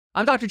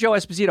I'm Dr. Joe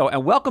Esposito,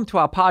 and welcome to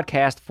our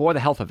podcast, For the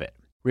Health of It.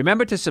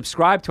 Remember to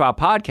subscribe to our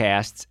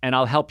podcasts, and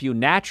I'll help you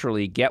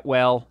naturally get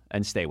well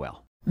and stay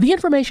well. The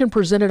information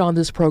presented on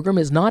this program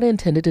is not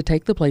intended to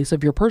take the place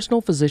of your personal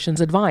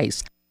physician's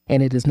advice,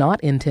 and it is not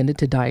intended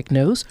to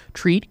diagnose,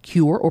 treat,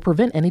 cure, or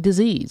prevent any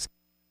disease.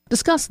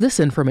 Discuss this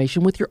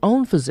information with your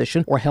own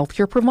physician or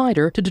healthcare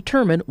provider to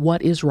determine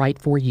what is right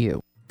for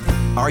you.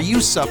 Are you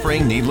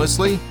suffering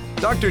needlessly?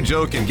 Dr.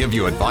 Joe can give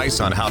you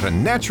advice on how to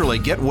naturally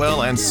get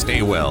well and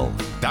stay well.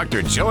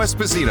 Dr. Joe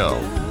Esposito.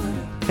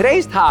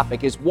 Today's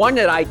topic is one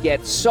that I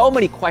get so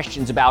many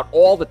questions about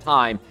all the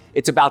time.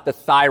 It's about the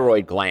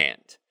thyroid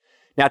gland.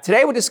 Now,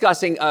 today we're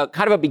discussing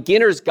kind of a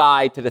beginner's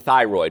guide to the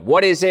thyroid.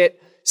 What is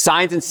it?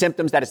 Signs and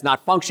symptoms that it's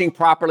not functioning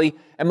properly.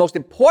 And most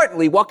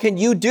importantly, what can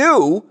you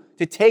do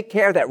to take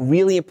care of that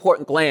really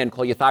important gland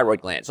called your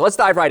thyroid gland? So let's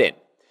dive right in.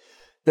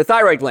 The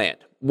thyroid gland,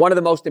 one of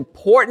the most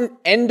important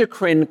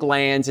endocrine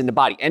glands in the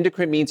body.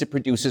 Endocrine means it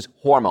produces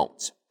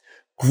hormones.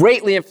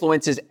 Greatly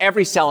influences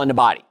every cell in the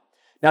body.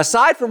 Now,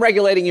 aside from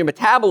regulating your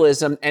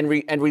metabolism and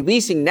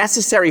releasing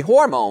necessary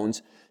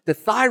hormones, the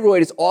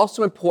thyroid is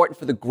also important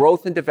for the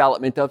growth and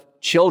development of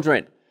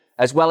children,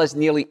 as well as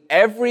nearly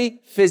every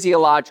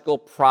physiological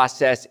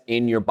process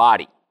in your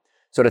body.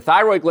 So the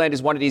thyroid gland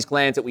is one of these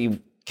glands that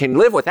we can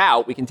live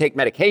without. We can take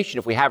medication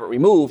if we have it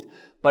removed,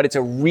 but it's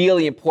a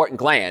really important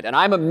gland. And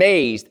I'm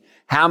amazed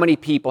how many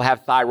people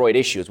have thyroid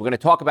issues. We're going to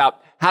talk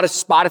about how to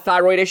spot a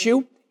thyroid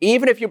issue,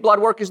 even if your blood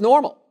work is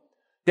normal.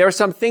 There are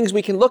some things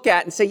we can look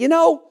at and say,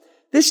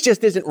 this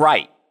just isn't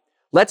right.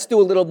 Let's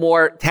do a little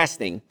more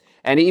testing.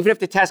 And even if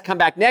the tests come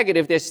back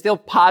negative, there's still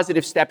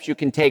positive steps you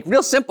can take,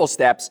 real simple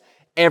steps,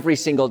 every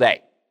single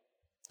day.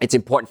 It's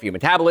important for your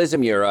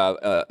metabolism, your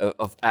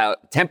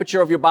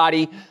temperature of your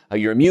body,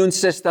 your immune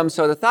system.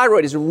 So the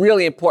thyroid is a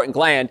really important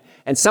gland.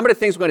 And some of the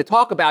things we're going to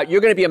talk about,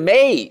 you're going to be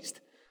amazed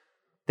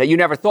that you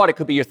never thought it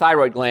could be your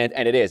thyroid gland,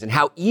 and it is, and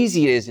how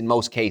easy it is in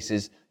most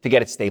cases to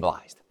get it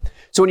stabilized.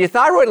 So when your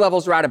thyroid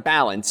levels are out of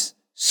balance,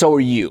 so are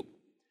you.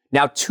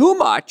 Now, too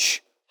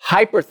much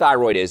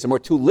hyperthyroidism or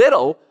too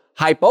little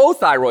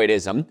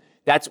hypothyroidism,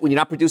 that's when you're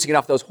not producing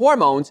enough of those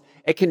hormones,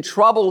 it can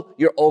trouble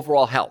your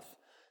overall health.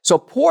 So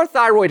poor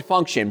thyroid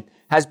function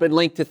has been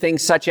linked to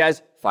things such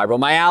as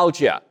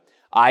fibromyalgia,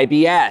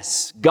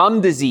 IBS,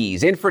 gum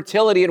disease,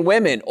 infertility in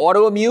women,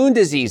 autoimmune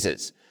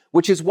diseases,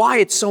 which is why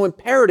it's so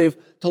imperative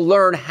to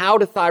learn how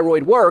the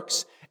thyroid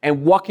works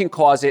and what can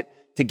cause it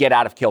to get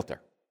out of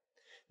kilter.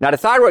 Now, the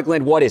thyroid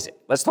gland, what is it?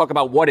 Let's talk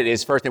about what it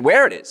is first and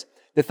where it is.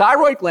 The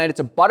thyroid gland, it's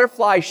a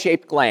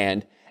butterfly-shaped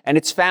gland, and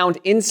it's found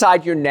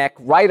inside your neck,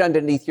 right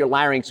underneath your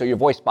larynx or your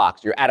voice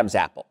box, your Adam's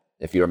apple,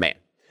 if you're a man.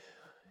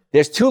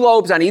 There's two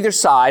lobes on either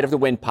side of the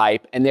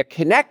windpipe, and they're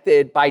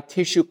connected by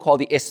tissue called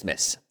the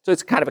isthmus. So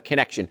it's kind of a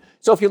connection.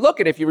 So if you look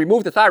at it, if you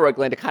remove the thyroid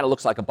gland, it kind of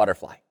looks like a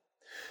butterfly.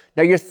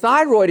 Now, your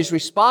thyroid is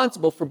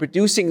responsible for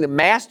producing the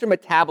master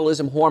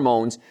metabolism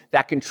hormones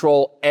that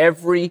control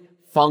every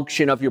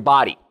function of your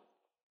body.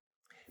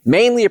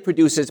 Mainly it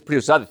produces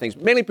other things.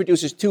 Mainly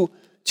produces two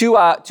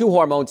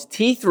hormones,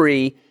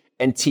 T3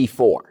 and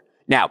T4.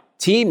 Now,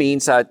 T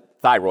means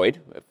thyroid,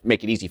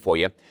 make it easy for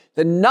you.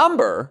 The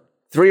number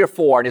 3 or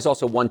 4, and there's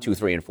also 1, 2,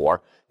 3, and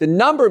 4. The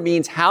number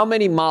means how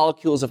many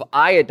molecules of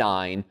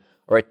iodine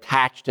are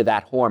attached to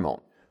that hormone.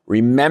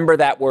 Remember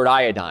that word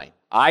iodine.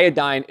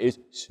 Iodine is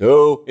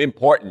so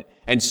important,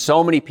 and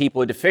so many people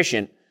are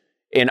deficient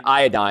in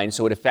iodine,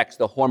 so it affects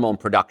the hormone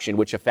production,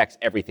 which affects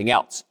everything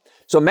else.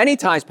 So many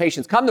times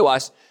patients come to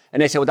us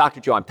and they say, well, Dr.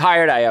 Joe, I'm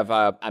tired.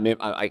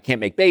 I can't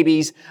make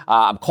babies.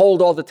 I'm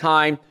cold all the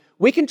time.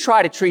 We can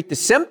try to treat the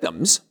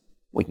symptoms.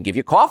 We can give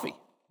you coffee,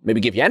 maybe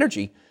give you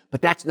energy,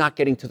 but that's not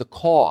getting to the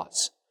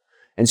cause.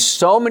 And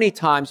so many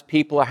times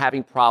people are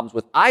having problems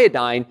with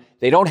iodine.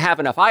 They don't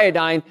have enough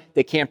iodine.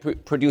 They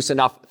can't produce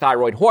enough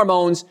thyroid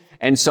hormones.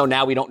 And so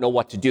now we don't know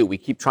what to do. We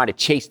keep trying to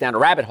chase down a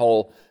rabbit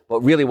hole,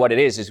 but really what it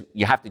is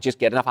you have to just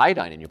get enough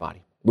iodine in your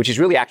body, which is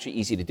really actually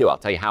easy to do. I'll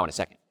tell you how in a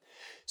second.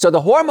 So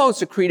the hormones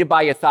secreted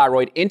by your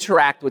thyroid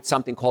interact with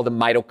something called the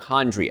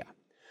mitochondria.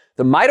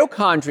 The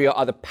mitochondria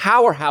are the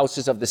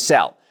powerhouses of the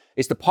cell.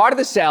 It's the part of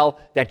the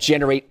cell that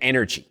generate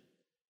energy.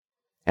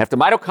 And if the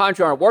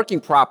mitochondria aren't working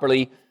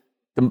properly,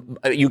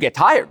 you get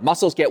tired.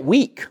 Muscles get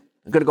weak.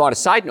 I'm going to go on a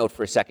side note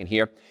for a second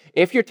here.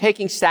 If you're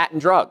taking statin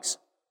drugs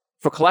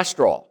for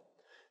cholesterol,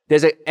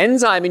 there's an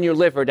enzyme in your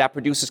liver that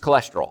produces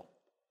cholesterol.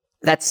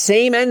 That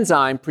same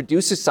enzyme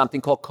produces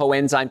something called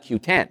coenzyme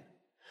Q10.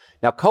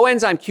 Now,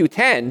 coenzyme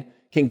Q10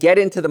 can get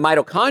into the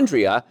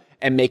mitochondria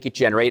and make it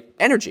generate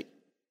energy.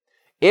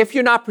 If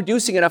you're not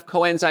producing enough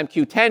coenzyme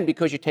Q10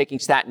 because you're taking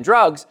statin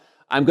drugs,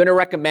 I'm going to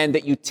recommend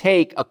that you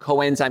take a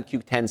coenzyme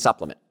Q10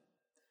 supplement.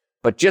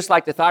 But just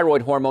like the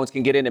thyroid hormones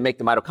can get in and make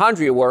the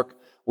mitochondria work,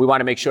 we want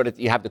to make sure that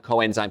you have the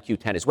coenzyme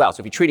Q10 as well. So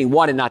if you're treating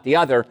one and not the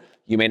other,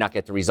 you may not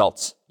get the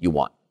results you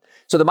want.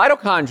 So the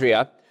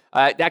mitochondria,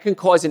 that can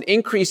cause an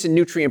increase in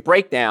nutrient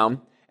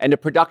breakdown and the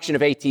production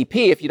of ATP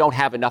if you don't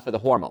have enough of the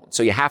hormones.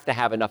 So you have to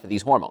have enough of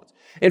these hormones.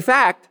 In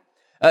fact,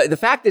 the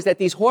fact is that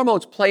these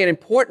hormones play an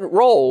important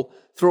role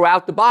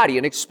throughout the body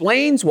and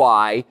explains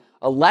why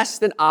a less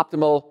than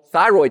optimal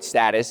thyroid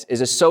status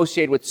is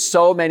associated with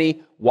so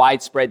many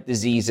widespread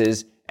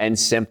diseases and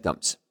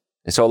symptoms.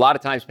 And so a lot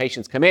of times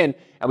patients come in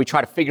and we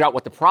try to figure out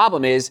what the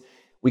problem is.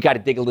 We got to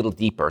dig a little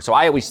deeper. So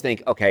I always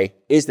think, okay,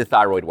 is the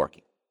thyroid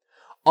working?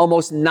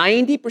 Almost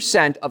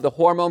 90% of the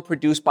hormone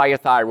produced by your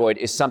thyroid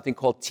is something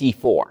called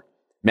T4.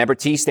 Remember,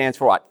 T stands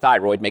for what?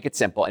 Thyroid, make it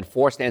simple. And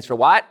 4 stands for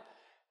what?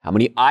 How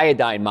many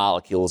iodine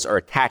molecules are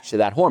attached to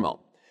that hormone?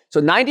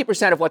 So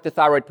 90% of what the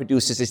thyroid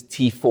produces is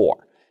T4.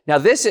 Now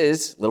this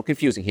is a little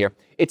confusing here.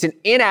 It's an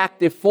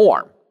inactive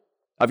form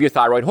of your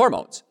thyroid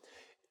hormones.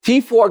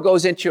 T4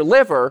 goes into your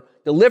liver.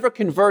 The liver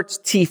converts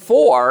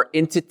T4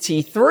 into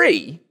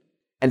T3,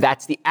 and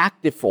that's the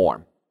active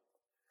form.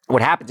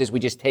 What happens is we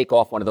just take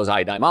off one of those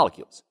iodine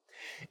molecules.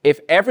 If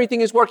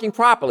everything is working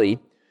properly,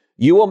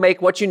 you will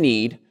make what you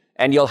need,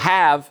 and you'll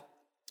have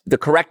the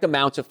correct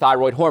amounts of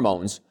thyroid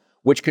hormones,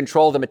 which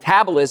control the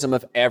metabolism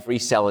of every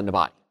cell in the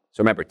body.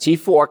 So remember,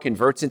 T4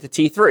 converts into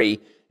T3,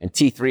 and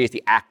T3 is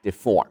the active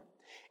form.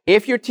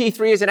 If your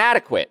T3 is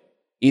inadequate,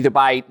 either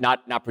by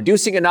not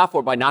producing enough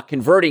or by not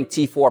converting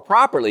T4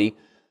 properly,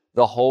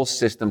 the whole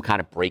system kind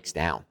of breaks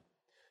down.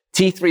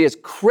 T3 is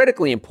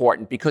critically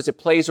important because it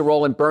plays a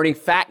role in burning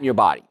fat in your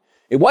body.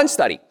 In one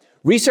study,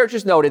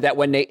 researchers noted that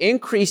when they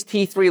increased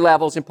T3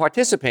 levels in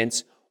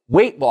participants,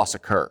 weight loss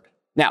occurred.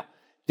 Now,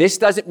 this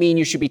doesn't mean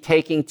you should be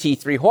taking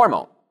T3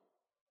 hormone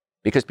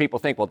because people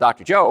think, well,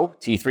 Dr. Joe,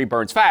 T3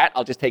 burns fat.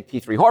 I'll just take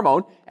T3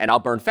 hormone and I'll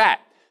burn fat.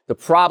 The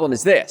problem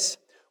is this.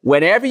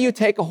 Whenever you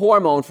take a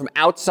hormone from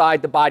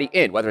outside the body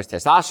in, whether it's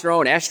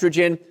testosterone,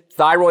 estrogen,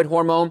 thyroid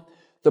hormone,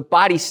 the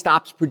body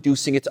stops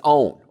producing its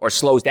own or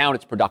slows down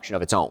its production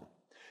of its own.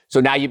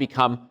 So now you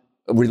become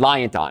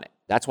reliant on it.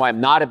 That's why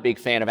I'm not a big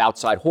fan of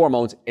outside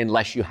hormones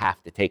unless you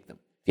have to take them.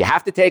 If you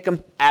have to take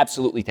them,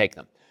 absolutely take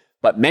them.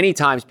 But many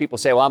times people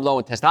say, well, I'm low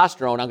in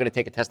testosterone, I'm going to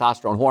take a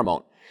testosterone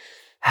hormone.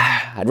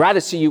 I'd rather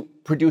see you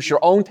produce your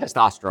own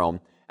testosterone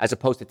as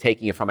opposed to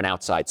taking it from an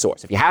outside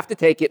source. If you have to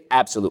take it,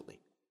 absolutely.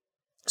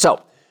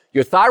 So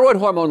your thyroid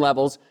hormone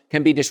levels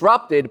can be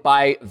disrupted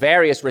by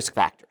various risk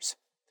factors.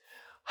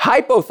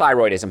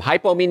 Hypothyroidism,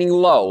 hypo meaning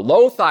low,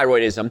 low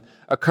thyroidism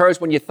occurs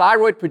when your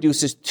thyroid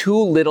produces too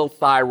little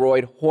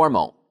thyroid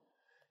hormone.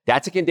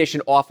 That's a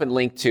condition often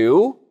linked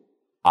to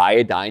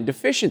iodine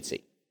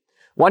deficiency.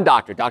 One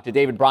doctor, Dr.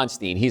 David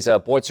Bronstein, he's a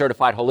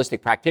board-certified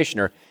holistic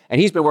practitioner, and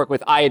he's been working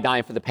with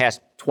iodine for the past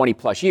 20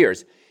 plus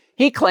years.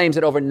 He claims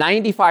that over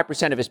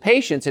 95% of his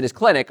patients in his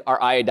clinic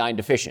are iodine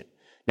deficient.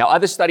 Now,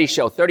 other studies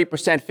show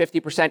 30%,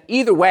 50%.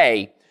 Either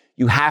way,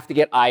 you have to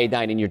get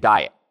iodine in your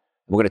diet.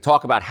 We're going to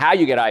talk about how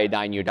you get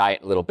iodine in your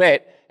diet in a little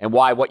bit and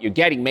why what you're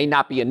getting may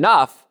not be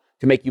enough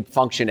to make you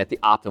function at the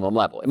optimum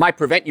level. It might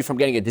prevent you from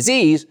getting a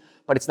disease,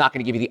 but it's not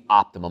going to give you the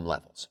optimum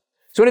levels.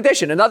 So in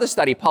addition, another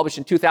study published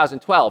in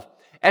 2012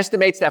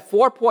 estimates that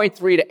 4.3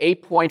 to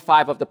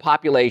 8.5 of the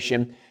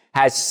population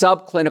has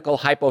subclinical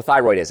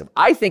hypothyroidism.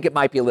 I think it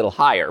might be a little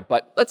higher,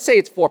 but let's say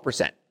it's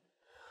 4%.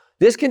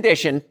 This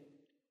condition,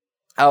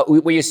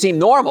 where you seem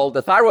normal,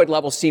 the thyroid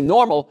levels seem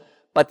normal,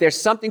 but there's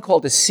something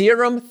called the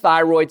serum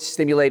thyroid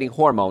stimulating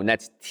hormone,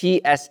 that's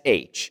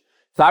TSH.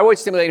 Thyroid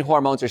stimulating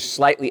hormones are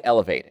slightly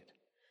elevated.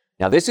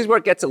 Now, this is where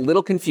it gets a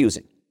little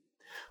confusing.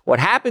 What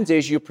happens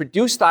is you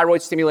produce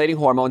thyroid stimulating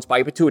hormones by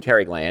your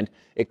pituitary gland.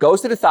 It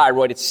goes to the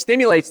thyroid. It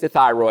stimulates the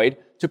thyroid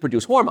to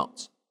produce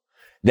hormones.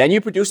 Then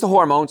you produce the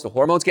hormones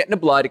get in the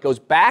blood. It goes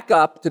back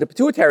up to the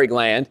pituitary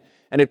gland,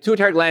 and the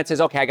pituitary gland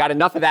says, okay, I got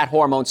enough of that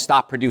hormone,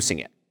 stop producing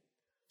it.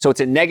 So it's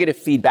a negative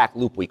feedback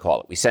loop, we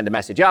call it. We send a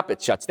message up,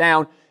 it shuts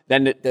down.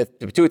 Then the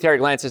pituitary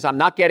gland says, I'm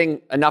not getting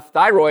enough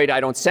thyroid.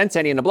 I don't sense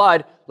any in the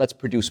blood. Let's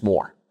produce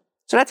more.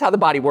 So that's how the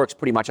body works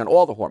pretty much on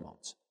all the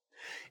hormones.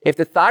 If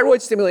the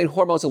thyroid stimulating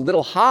hormone is a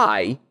little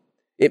high,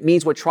 it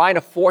means we're trying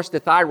to force the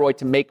thyroid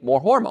to make more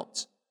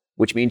hormones,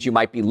 which means you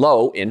might be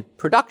low in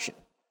production.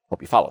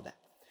 Hope you follow that.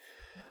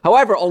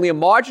 However, only a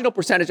marginal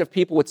percentage of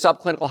people with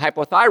subclinical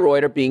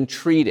hypothyroid are being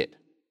treated.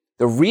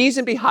 The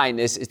reason behind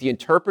this is the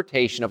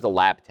interpretation of the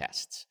lab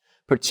tests,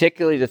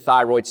 particularly the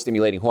thyroid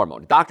stimulating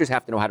hormone. Doctors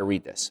have to know how to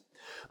read this.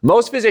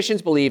 Most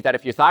physicians believe that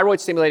if your thyroid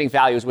stimulating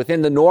value is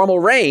within the normal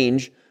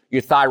range,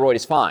 your thyroid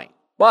is fine.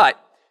 But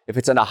if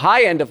it's on the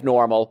high end of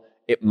normal,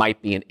 it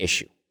might be an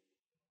issue.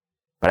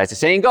 But as the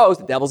saying goes,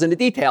 the devil's in the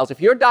details.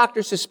 If your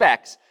doctor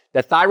suspects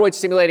that thyroid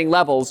stimulating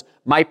levels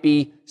might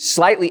be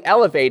slightly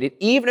elevated,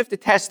 even if the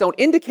tests don't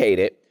indicate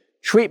it,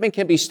 treatment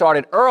can be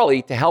started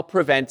early to help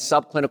prevent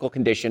subclinical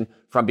condition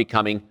from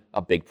becoming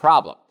a big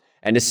problem.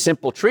 And the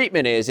simple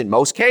treatment is, in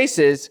most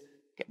cases,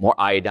 get more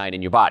iodine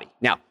in your body.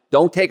 Now,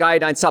 don't take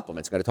iodine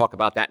supplements. I'm going to talk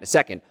about that in a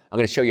second. I'm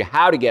going to show you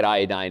how to get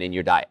iodine in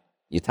your diet.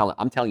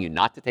 I'm telling you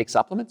not to take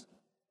supplements?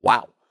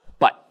 Wow.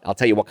 But I'll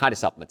tell you what kind of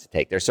supplements to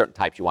take. There are certain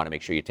types you want to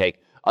make sure you take.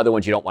 Other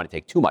ones you don't want to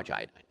take too much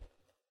iodine.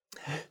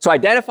 So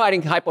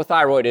identifying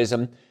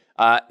hypothyroidism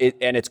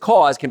and its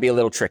cause can be a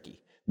little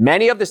tricky.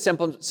 Many of the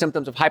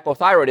symptoms of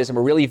hypothyroidism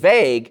are really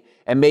vague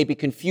and may be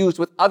confused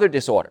with other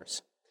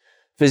disorders.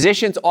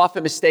 Physicians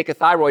often mistake a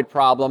thyroid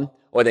problem,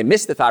 or they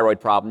miss the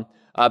thyroid problem,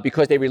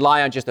 because they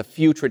rely on just a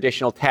few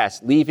traditional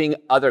tests, leaving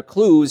other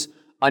clues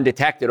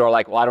undetected or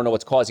like, well, I don't know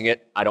what's causing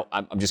it.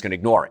 I'm just going to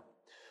ignore it.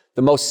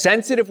 The most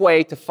sensitive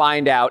way to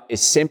find out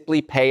is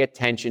simply pay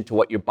attention to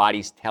what your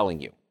body's telling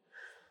you.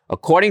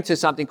 According to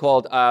something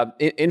called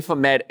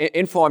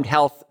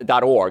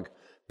informedhealth.org,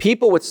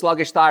 people with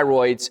sluggish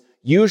thyroids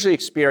usually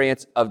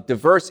experience of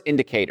diverse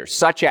indicators,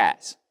 such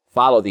as,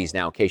 follow these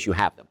now in case you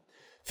have them,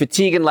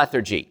 fatigue and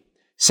lethargy,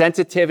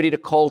 sensitivity to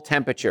cold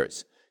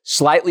temperatures,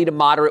 slightly to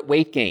moderate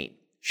weight gain,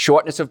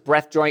 shortness of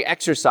breath during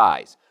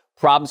exercise,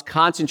 problems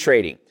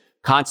concentrating,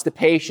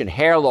 constipation,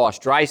 hair loss,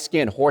 dry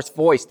skin, hoarse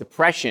voice,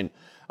 depression,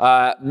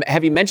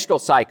 heavy menstrual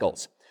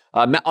cycles,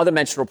 other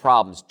menstrual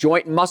problems,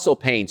 joint and muscle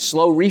pain,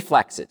 slow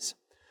reflexes.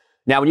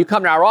 Now, when you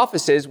come to our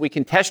offices, we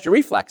can test your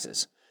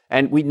reflexes,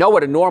 and we know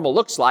what a normal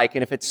looks like,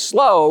 and if it's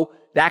slow,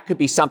 that could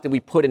be something we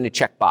put in the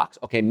checkbox.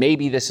 Okay,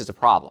 maybe this is a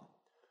problem.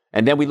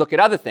 And then we look at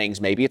other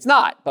things, maybe it's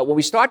not. But when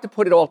we start to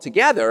put it all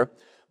together,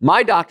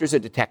 my doctors are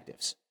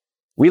detectives.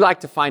 We like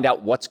to find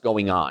out what's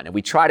going on, and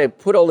we try to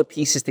put all the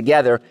pieces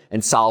together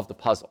and solve the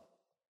puzzle.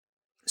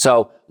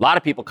 So a lot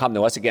of people come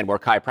to us. Again, we're a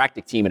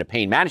chiropractic team in a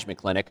pain management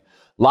clinic.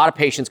 A lot of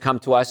patients come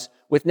to us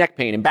with neck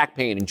pain and back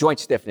pain and joint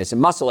stiffness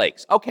and muscle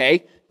aches.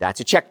 Okay, that's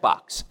a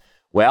checkbox.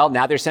 Well,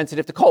 now they're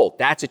sensitive to cold.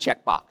 That's a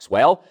checkbox.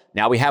 Well,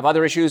 now we have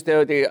other issues.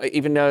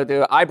 Even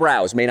the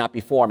eyebrows may not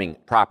be forming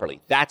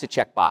properly. That's a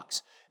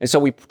checkbox. And so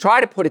we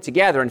try to put it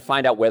together and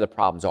find out where the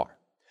problems are.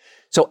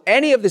 So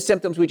any of the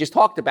symptoms we just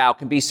talked about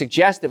can be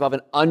suggestive of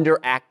an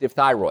underactive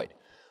thyroid.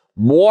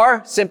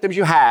 More symptoms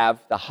you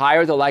have, the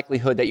higher the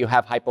likelihood that you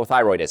have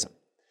hypothyroidism.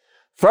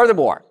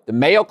 Furthermore, the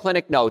Mayo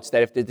Clinic notes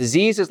that if the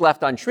disease is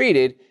left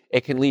untreated,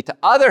 it can lead to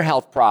other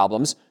health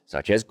problems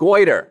such as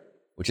goiter,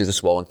 which is a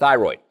swollen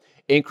thyroid,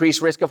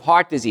 increased risk of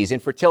heart disease,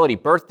 infertility,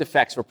 birth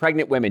defects for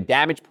pregnant women,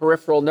 damaged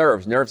peripheral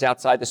nerves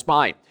outside the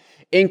spine,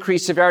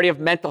 increased severity of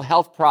mental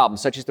health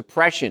problems such as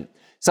depression,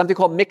 something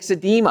called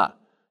myxedema.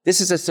 This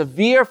is a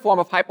severe form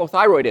of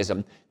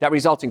hypothyroidism that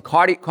results in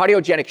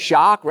cardiogenic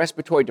shock,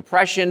 respiratory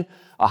depression,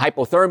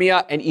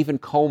 hypothermia, and even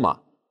coma.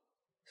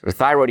 So the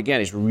thyroid,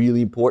 again, is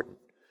really important.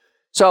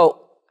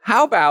 So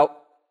how about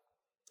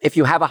if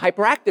you have a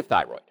hyperactive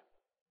thyroid?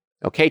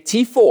 Okay,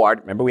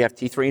 T4, remember we have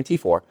T3 and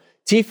T4.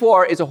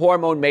 T4 is a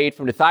hormone made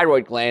from the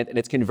thyroid gland, and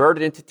it's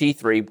converted into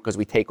T3 because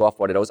we take off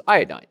one of those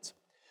iodines.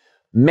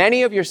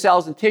 Many of your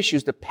cells and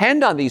tissues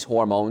depend on these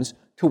hormones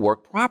to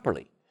work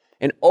properly.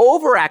 An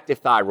overactive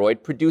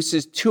thyroid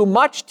produces too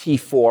much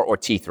T4 or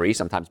T3,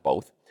 sometimes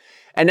both,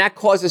 and that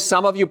causes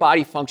some of your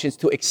body functions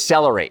to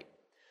accelerate.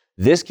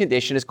 This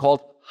condition is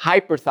called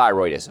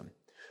hyperthyroidism,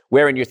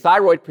 wherein your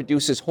thyroid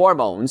produces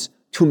hormones,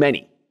 too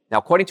many. Now,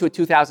 according to a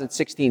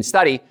 2016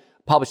 study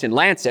published in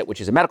Lancet,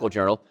 which is a medical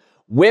journal,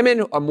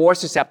 women are more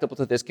susceptible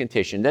to this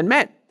condition than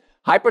men.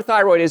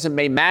 Hyperthyroidism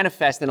may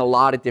manifest in a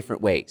lot of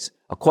different ways.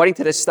 According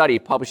to this study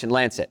published in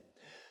Lancet,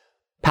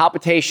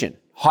 palpitation,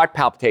 heart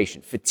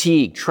palpitation,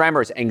 fatigue,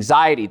 tremors,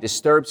 anxiety,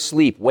 disturbed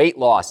sleep, weight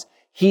loss,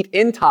 heat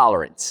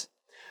intolerance,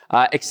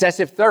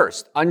 excessive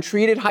thirst.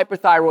 Untreated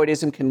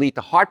hyperthyroidism can lead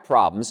to heart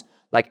problems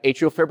like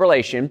atrial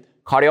fibrillation,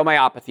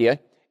 cardiomyopathy,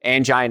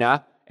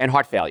 angina, and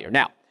heart failure.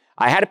 Now,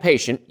 I had a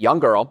patient, young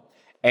girl,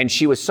 and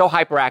she was so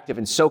hyperactive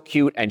and so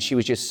cute, and she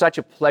was just such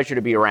a pleasure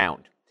to be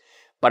around.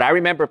 But I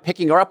remember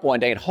picking her up one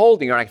day and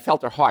holding her, and I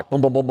felt her heart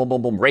boom, boom, boom, boom,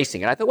 boom, boom,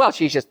 racing. And I thought, well,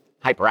 she's just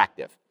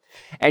hyperactive.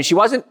 And she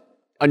wasn't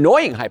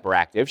annoying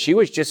hyperactive. She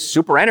was just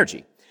super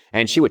energy.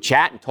 And she would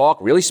chat and talk,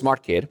 really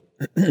smart kid.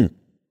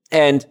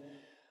 And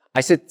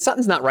I said,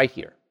 something's not right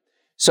here.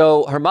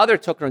 So her mother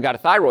took her and got a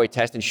thyroid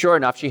test, and sure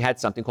enough, she had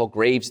something called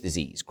Graves'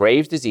 disease.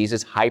 Graves' disease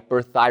is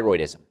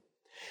hyperthyroidism.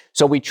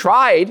 So we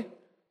tried,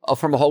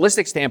 from a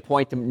holistic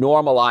standpoint, to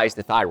normalize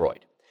the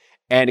thyroid.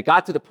 And it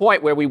got to the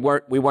point where we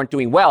weren't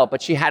doing well,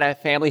 but she had a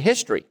family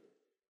history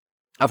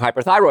of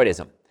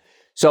hyperthyroidism.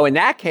 So in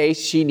that case,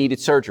 she needed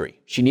surgery.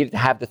 She needed to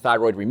have the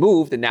thyroid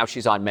removed, and now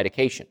she's on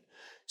medication.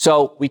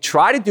 So we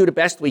try to do the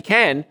best we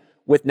can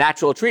with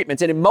natural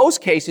treatments, and in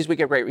most cases, we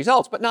get great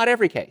results, but not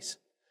every case.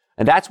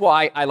 And that's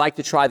why I like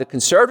to try the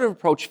conservative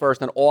approach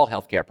first on all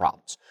healthcare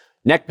problems.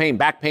 Neck pain,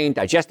 back pain,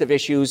 digestive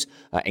issues,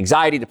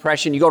 anxiety,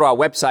 depression. You go to our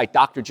website,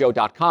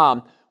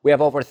 drjoe.com. We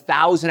have over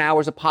 1,000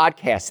 hours of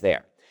podcasts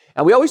there.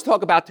 And we always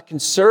talk about the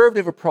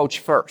conservative approach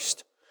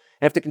first.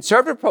 And if the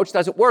conservative approach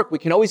doesn't work, we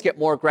can always get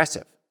more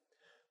aggressive.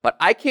 But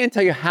I can't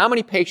tell you how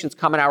many patients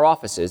come in our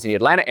offices. In the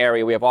Atlanta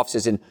area, we have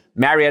offices in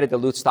Marietta,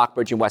 Duluth,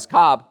 Stockbridge, and West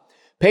Cobb.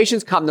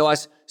 Patients come to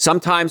us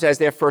sometimes as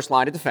their first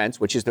line of defense,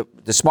 which is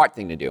the smart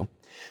thing to do.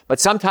 But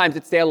sometimes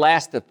it's their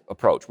last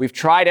approach. We've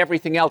tried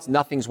everything else,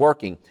 nothing's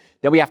working.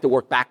 Then we have to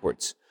work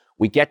backwards.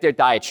 We get their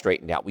diet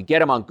straightened out. We get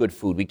them on good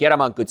food. We get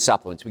them on good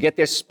supplements. We get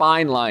their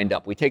spine lined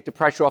up. We take the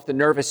pressure off the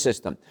nervous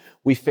system.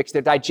 We fix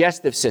their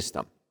digestive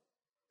system.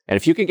 And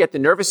if you can get the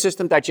nervous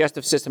system,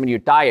 digestive system, and your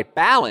diet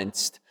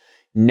balanced,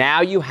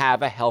 now you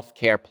have a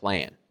healthcare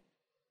plan.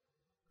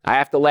 I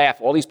have to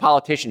laugh. All these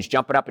politicians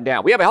jumping up and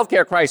down. We have a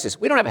healthcare crisis.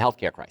 We don't have a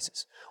healthcare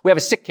crisis. We have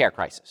a sick care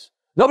crisis.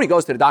 Nobody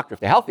goes to the doctor if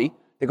they're healthy.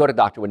 They go to the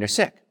doctor when they're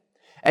sick.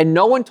 And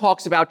no one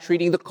talks about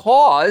treating the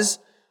cause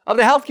of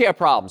the healthcare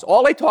problems.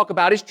 All they talk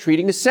about is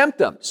treating the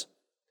symptoms.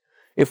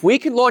 If we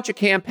can launch a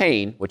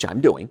campaign, which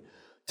I'm doing,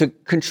 to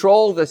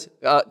control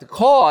the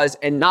cause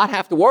and not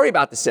have to worry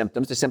about the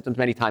symptoms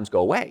many times go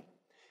away.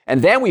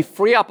 And then we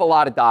free up a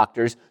lot of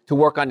doctors to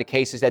work on the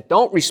cases that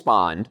don't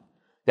respond,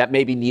 that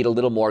maybe need a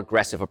little more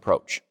aggressive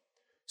approach.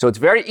 So it's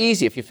very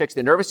easy. If you fix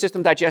the nervous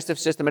system, digestive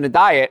system, and the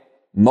diet,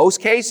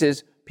 most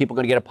cases, people are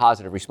going to get a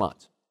positive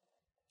response.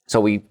 So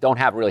we don't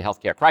have a really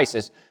healthcare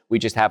crisis. We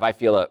just have, I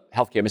feel, a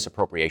healthcare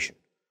misappropriation.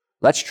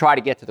 Let's try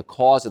to get to the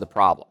cause of the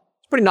problem.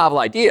 It's a pretty novel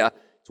idea.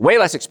 It's way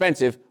less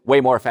expensive,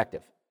 way more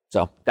effective.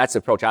 So that's the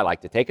approach I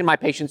like to take, and my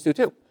patients do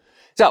too.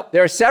 So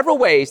there are several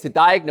ways to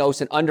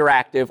diagnose an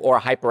underactive or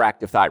a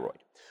hyperactive thyroid.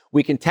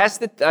 We can test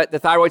the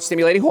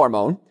thyroid-stimulating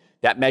hormone.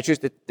 That measures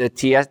the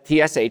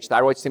TSH,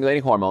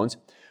 thyroid-stimulating hormones.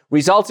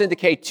 Results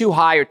indicate too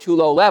high or too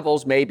low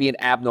levels may be an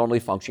abnormally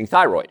functioning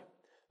thyroid.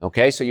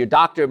 Okay, so your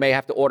doctor may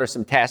have to order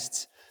some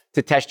tests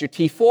to test your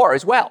T4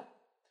 as well.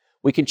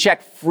 We can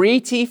check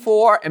free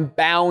T4 and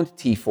bound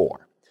T4.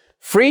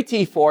 Free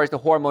T4 is the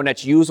hormone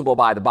that's usable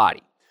by the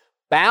body.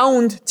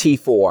 Bound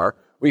T4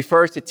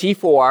 refers to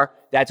T4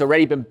 that's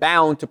already been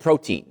bound to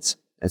proteins.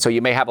 And so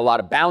you may have a lot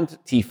of bound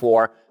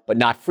T4, but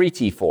not free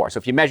T4. So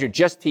if you measure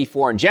just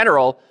T4 in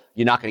general,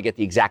 you're not going to get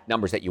the exact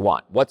numbers that you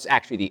want. What's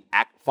actually the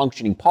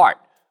functioning part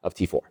of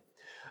T4?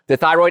 The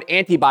thyroid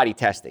antibody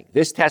testing.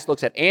 This test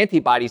looks at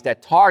antibodies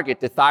that target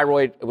the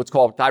thyroid, what's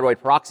called thyroid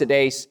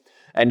peroxidase,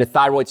 and the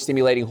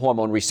thyroid-stimulating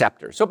hormone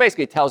receptor. So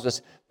basically it tells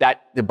us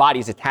that the body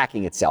is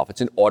attacking itself.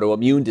 It's an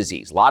autoimmune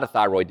disease. A lot of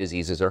thyroid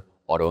diseases are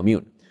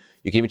autoimmune.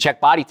 You can even check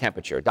body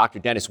temperature. Dr.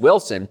 Dennis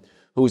Wilson,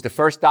 who was the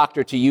first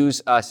doctor to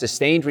use a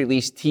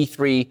sustained-release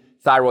T3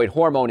 thyroid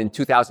hormone in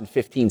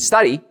 2015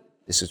 study,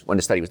 this is when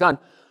the study was done,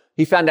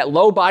 he found that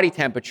low body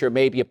temperature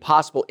may be a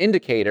possible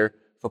indicator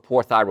for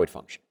poor thyroid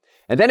function.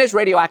 And then there's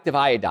radioactive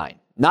iodine.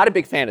 Not a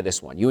big fan of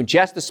this one. You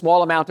ingest a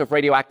small amount of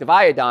radioactive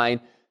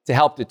iodine to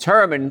help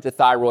determine the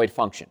thyroid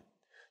function.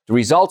 The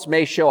results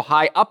may show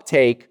high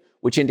uptake,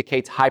 which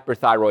indicates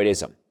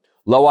hyperthyroidism.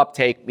 Low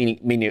uptake,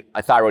 meaning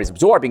a thyroid is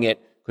absorbing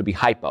it, could be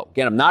hypo.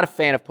 Again, I'm not a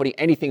fan of putting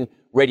anything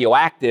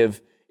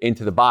radioactive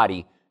into the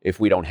body if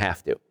we don't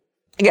have to.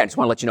 Again, I just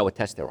want to let you know what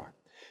tests there are.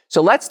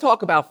 So let's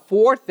talk about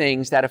 4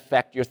 things that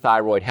affect your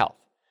thyroid health.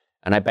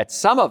 And I bet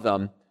some of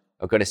them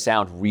are going to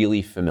sound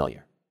really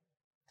familiar.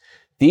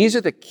 These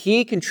are the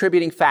key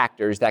contributing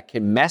factors that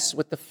can mess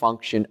with the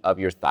function of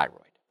your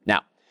thyroid.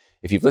 Now,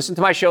 if you've listened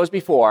to my shows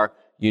before,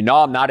 you know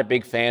I'm not a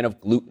big fan of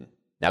gluten.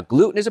 Now,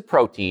 gluten is a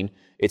protein.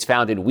 It's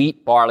found in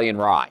wheat, barley, and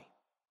rye.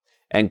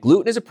 And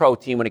gluten is a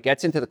protein. When it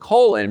gets into the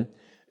colon,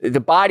 the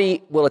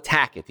body will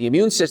attack it. The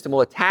immune system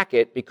will attack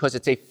it because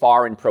it's a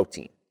foreign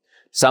protein.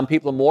 Some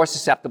people are more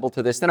susceptible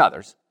to this than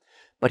others.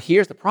 But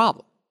here's the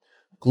problem.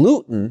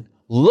 Gluten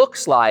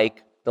looks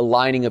like the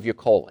lining of your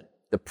colon.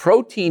 The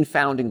protein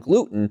found in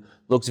gluten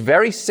looks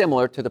very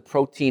similar to the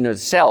protein of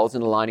the cells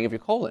in the lining of your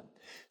colon.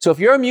 So if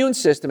your immune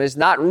system is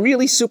not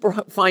really super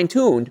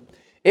fine-tuned,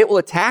 it will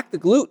attack the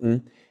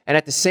gluten and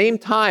at the same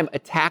time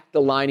attack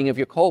the lining of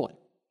your colon.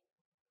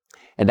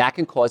 And that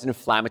can cause an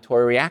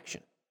inflammatory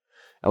reaction.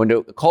 And when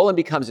the colon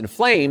becomes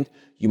inflamed,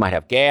 you might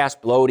have gas,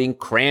 bloating,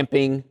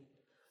 cramping,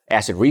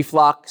 acid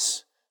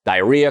reflux,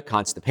 diarrhea,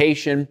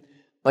 constipation,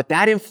 but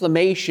that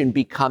inflammation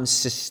becomes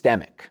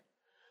systemic.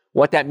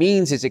 What that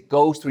means is it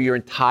goes through your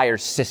entire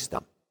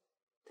system.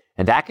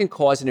 And that can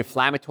cause an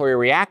inflammatory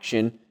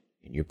reaction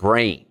in your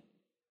brain.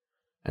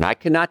 And I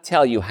cannot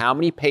tell you how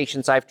many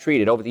patients I've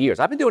treated over the years.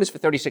 I've been doing this for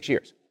 36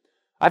 years.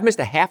 I've missed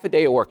a half a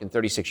day of work in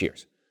 36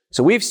 years.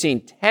 So we've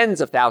seen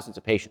tens of thousands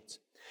of patients.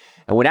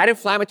 And when that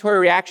inflammatory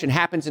reaction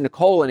happens in the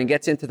colon and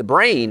gets into the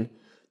brain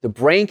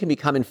can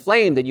become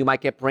inflamed and you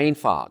might get brain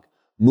fog,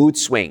 mood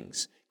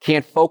swings,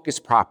 can't focus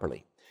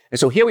properly. And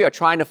so here we are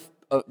trying to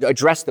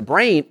address the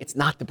brain. It's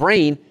not the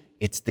brain,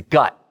 it's the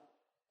gut.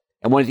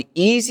 And one of the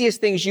easiest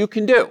things you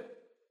can do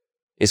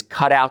is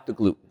cut out the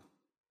gluten.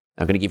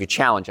 I'm going to give you a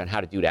challenge on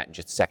how to do that in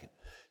just a second.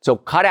 So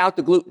cut out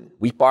the gluten,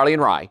 wheat, barley,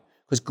 and rye,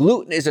 because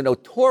gluten is a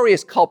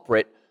notorious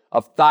culprit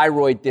of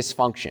thyroid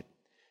dysfunction.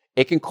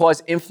 It can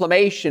cause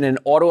inflammation and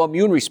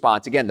autoimmune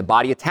response, again, the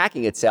body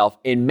attacking itself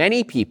in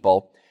many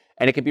people,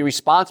 and it can be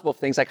responsible for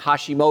things like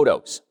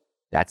Hashimoto's.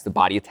 That's the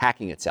body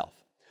attacking itself.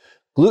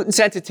 Gluten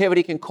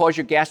sensitivity can cause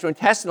your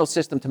gastrointestinal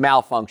system to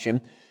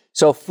malfunction,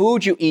 so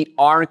foods you eat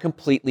aren't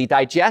completely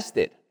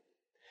digested.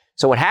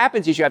 So what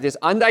happens is you have this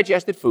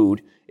undigested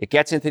food, it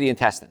gets into the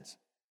intestines.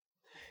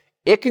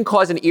 It can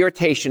cause an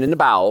irritation in the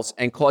bowels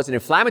and cause an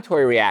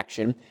inflammatory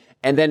reaction,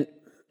 and then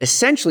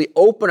essentially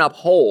open up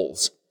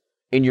holes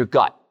in your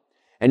gut.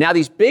 And now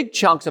these big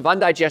chunks of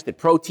undigested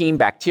protein,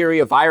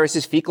 bacteria,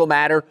 viruses, fecal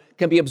matter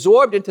can be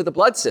absorbed into the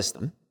blood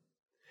system,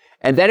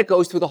 and then it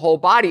goes through the whole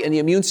body and the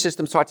immune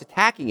system starts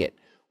attacking it.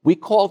 We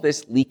call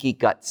this leaky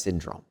gut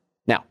syndrome.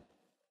 Now,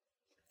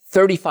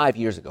 35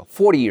 years ago,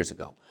 40 years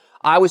ago,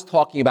 I was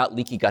talking about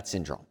leaky gut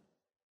syndrome.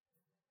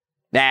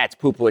 Nah, it's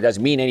poo-poo. It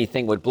doesn't mean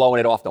anything. We're blowing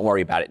it off. Don't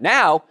worry about it.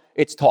 Now,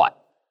 it's taught.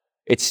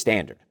 It's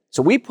standard.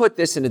 So we put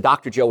this in the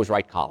Dr. Joe Was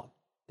Right column.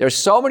 There's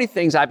so many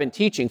things I've been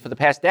teaching for the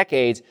past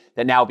decades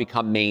that now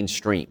become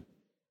mainstream.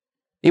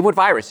 Even with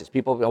viruses,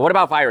 people, what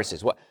about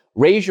viruses?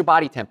 Raise your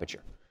body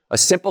temperature. A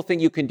simple thing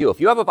you can do.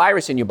 If you have a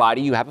virus in your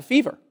body, you have a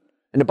fever.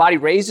 And the body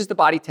raises the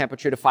body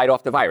temperature to fight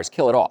off the virus,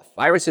 kill it off.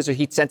 Viruses are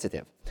heat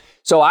sensitive.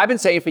 So I've been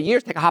saying for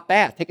years, take a hot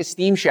bath, take a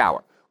steam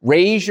shower.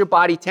 Raise your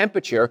body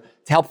temperature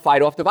to help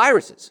fight off the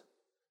viruses.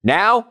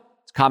 Now,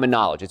 it's common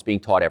knowledge. It's being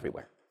taught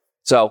everywhere.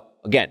 So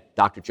again,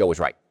 Dr. Joe was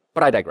right,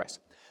 but I digress.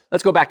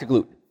 Let's go back to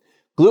gluten.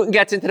 Gluten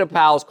gets into the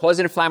bowels, causes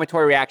an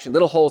inflammatory reaction,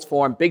 little holes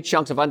form, big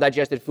chunks of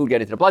undigested food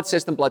get into the blood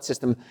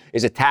system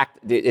is attacked,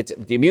 the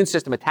immune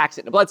system attacks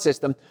it in the blood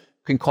system,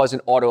 can cause an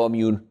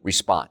autoimmune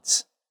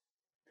response.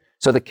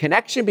 So the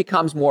connection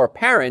becomes more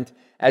apparent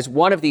as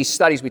one of these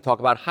studies we talk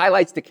about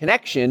highlights the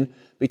connection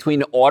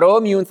between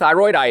autoimmune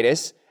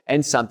thyroiditis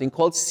and something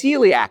called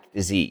celiac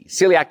disease.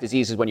 Celiac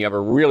disease is when you have a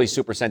really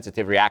super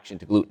sensitive reaction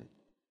to gluten.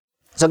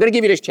 So I'm going to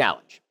give you this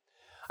challenge.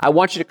 I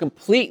want you to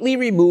completely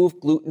remove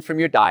gluten from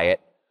your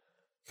diet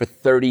for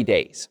 30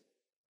 days.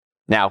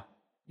 Now,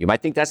 you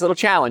might think that's a little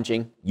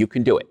challenging. You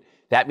can do it.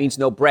 That means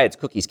no breads,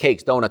 cookies,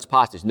 cakes, donuts,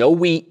 pastas, no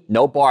wheat,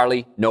 no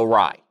barley, no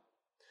rye.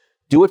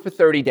 Do it for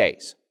 30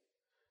 days.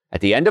 At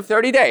the end of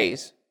 30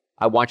 days,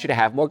 I want you to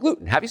have more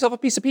gluten. Have yourself a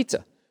piece of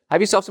pizza. Have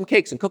yourself some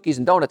cakes and cookies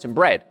and donuts and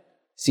bread.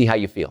 See how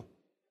you feel.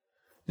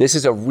 This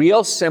is a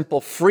real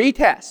simple free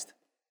test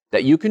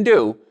that you can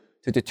do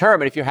to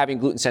determine if you're having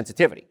gluten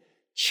sensitivity.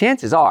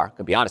 Chances are,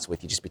 to be honest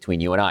with you, just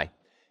between you and I,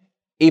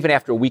 even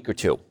after a week or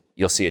two,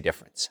 you'll see a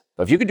difference.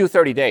 But if you can do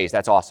 30 days,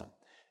 that's awesome.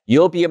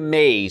 You'll be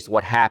amazed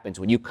what happens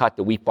when you cut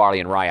the wheat, barley,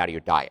 and rye out of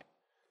your diet.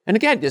 And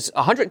again, there's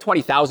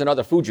 120,000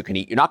 other foods you can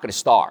eat. You're not going to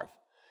starve.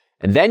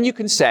 And then you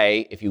can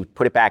say, if you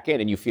put it back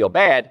in and you feel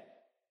bad,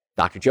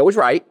 Dr. Joe was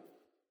right,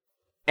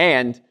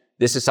 and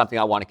this is something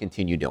I want to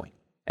continue doing.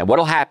 And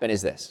what'll happen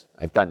is this.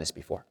 I've done this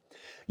before.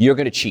 You're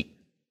going to cheat.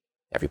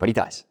 Everybody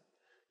does.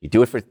 You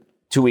do it for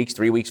 2 weeks,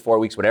 3 weeks, 4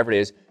 weeks, whatever it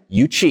is.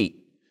 You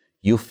cheat.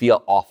 You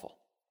feel awful.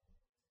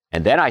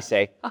 And then I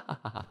say,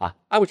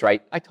 I was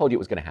right. I told you it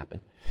was going to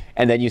happen.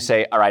 And then you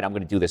say, all right, I'm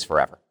going to do this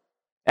forever.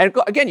 And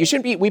again, you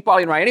shouldn't eat wheat,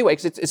 barley, and rye anyway,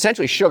 because it's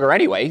essentially sugar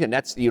anyway. And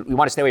that's you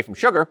want to stay away from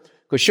sugar,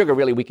 because sugar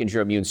really weakens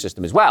your immune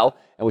system as well.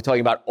 And we're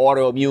talking about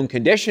autoimmune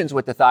conditions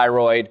with the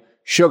thyroid.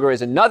 Sugar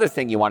is another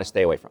thing you want to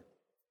stay away from.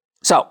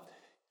 So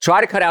try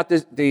to cut out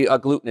the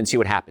gluten and see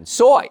what happens.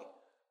 Soy.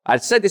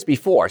 I've said this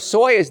before.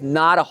 Soy is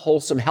not a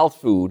wholesome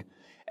health food.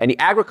 And the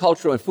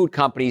agricultural and food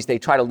companies, they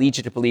try to lead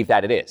you to believe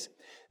that it is.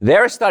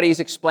 There are studies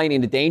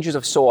explaining the dangers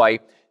of soy,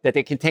 that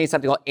they contain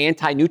something called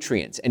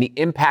anti-nutrients and the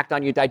impact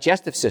on your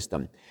digestive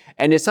system.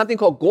 And there's something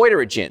called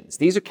goitrogens.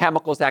 These are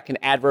chemicals that can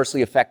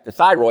adversely affect the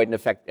thyroid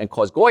and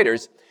cause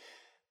goiters.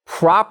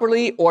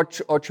 Properly or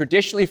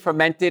traditionally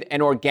fermented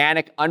and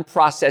organic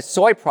unprocessed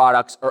soy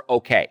products are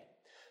okay.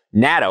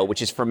 Natto,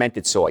 which is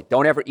fermented soy,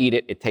 don't ever eat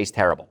it. It tastes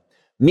terrible.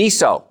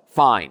 Miso,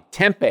 fine.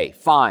 Tempeh,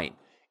 fine.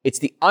 It's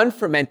the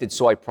unfermented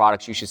soy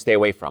products you should stay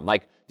away from,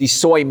 like these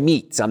soy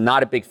meats. I'm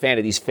not a big fan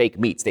of these fake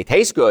meats. They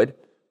taste good.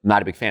 I'm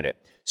not a big fan of it.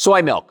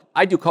 Soy milk.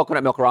 I do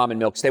coconut milk or almond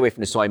milk. Stay away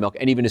from the soy milk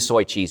and even the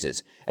soy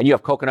cheeses. And you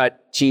have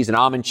coconut cheese and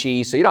almond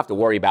cheese, so you don't have to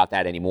worry about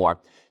that anymore.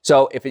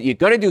 So if you're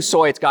going to do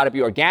soy, it's got to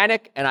be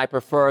organic, and I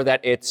prefer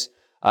that it's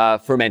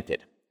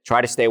fermented.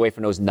 Try to stay away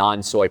from those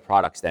non-soy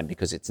products then,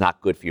 because it's not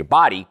good for your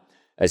body,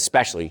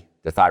 especially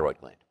the thyroid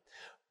gland.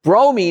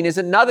 Bromine is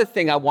another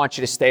thing I want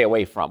you to stay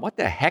away from. What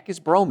the heck is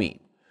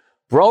bromine?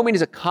 Bromine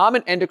is a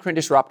common endocrine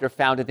disruptor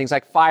found in things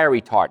like fire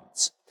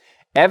retardants.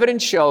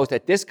 Evidence shows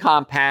that this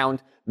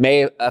compound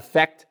may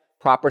affect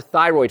proper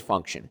thyroid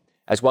function,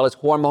 as well as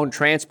hormone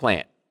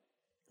transplant.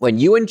 When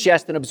you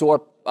ingest and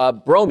absorb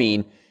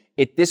bromine,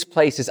 it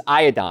displaces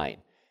iodine.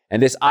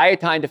 And this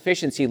iodine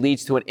deficiency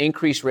leads to an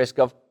increased risk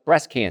of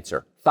breast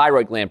cancer,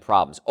 thyroid gland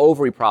problems,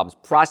 ovary problems,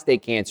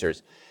 prostate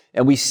cancers.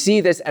 And we see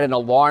this at an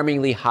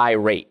alarmingly high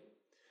rate.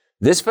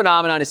 This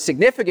phenomenon is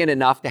significant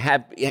enough to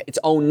have its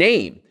own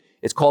name.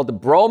 It's called the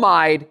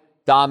bromide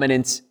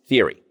dominance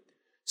theory.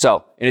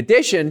 So, in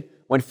addition,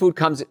 when food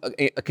comes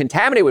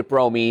contaminated with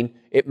bromine,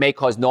 it may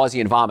cause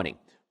nausea and vomiting.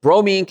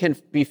 Bromine can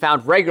be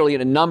found regularly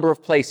in a number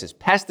of places.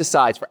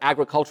 Pesticides for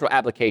agricultural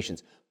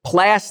applications,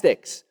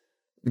 plastics,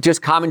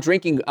 just common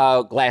drinking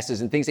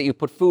glasses and things that you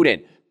put food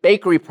in,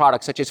 bakery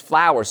products such as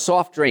flour,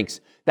 soft drinks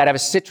that have a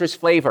citrus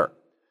flavor.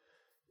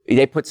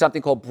 They put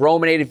something called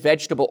brominated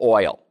vegetable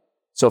oil.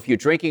 So if you're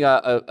drinking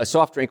a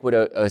soft drink with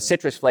a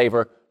citrus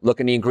flavor, look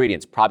in the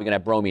ingredients, probably going to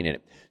have bromine in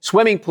it.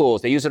 Swimming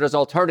pools, they use it as an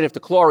alternative to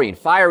chlorine.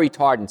 Fire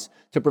retardants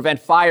to prevent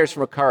fires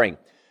from occurring.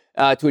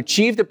 To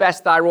achieve the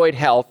best thyroid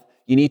health,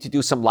 you need to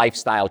do some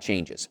lifestyle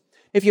changes.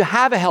 If you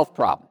have a health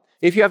problem,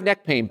 if you have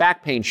neck pain,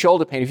 back pain,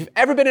 shoulder pain, if you've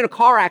ever been in a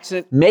car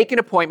accident, make an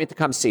appointment to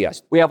come see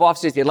us. We have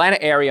offices in the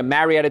Atlanta area,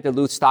 Marietta,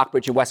 Duluth,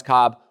 Stockbridge, and West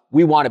Cobb.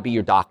 We want to be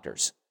your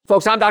doctors.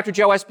 Folks, I'm Dr.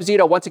 Joe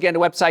Esposito. Once again, the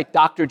website,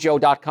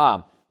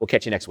 drjoe.com. We'll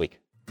catch you next week.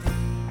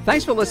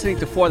 Thanks for listening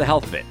to For the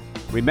Health of It.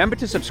 Remember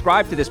to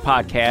subscribe to this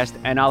podcast,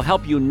 and I'll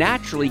help you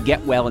naturally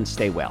get well and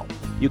stay well.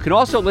 You can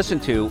also listen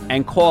to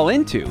and call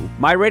into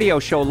my radio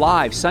show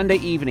live Sunday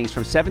evenings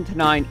from 7 to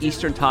 9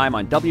 Eastern Time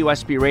on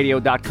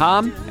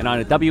WSBRadio.com and on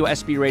a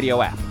WSB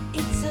Radio app.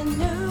 It's a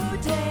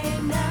new day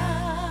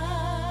now.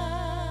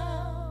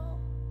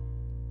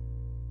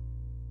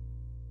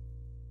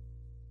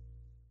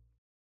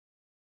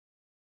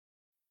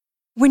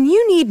 When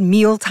you need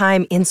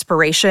mealtime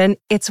inspiration,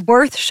 it's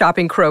worth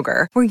shopping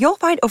Kroger, where you'll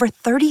find over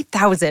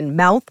 30,000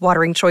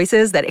 mouth-watering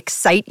choices that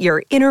excite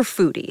your inner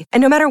foodie.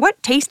 And no matter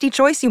what tasty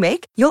choice you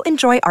make, you'll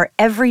enjoy our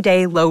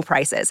everyday low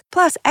prices,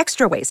 plus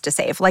extra ways to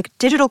save, like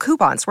digital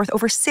coupons worth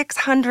over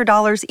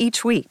 $600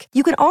 each week.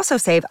 You can also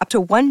save up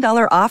to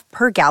 $1 off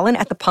per gallon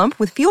at the pump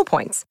with fuel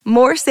points.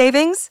 More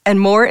savings and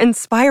more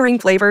inspiring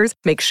flavors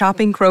make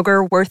shopping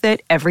Kroger worth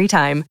it every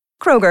time.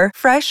 Kroger,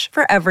 fresh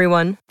for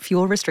everyone.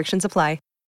 Fuel restrictions apply.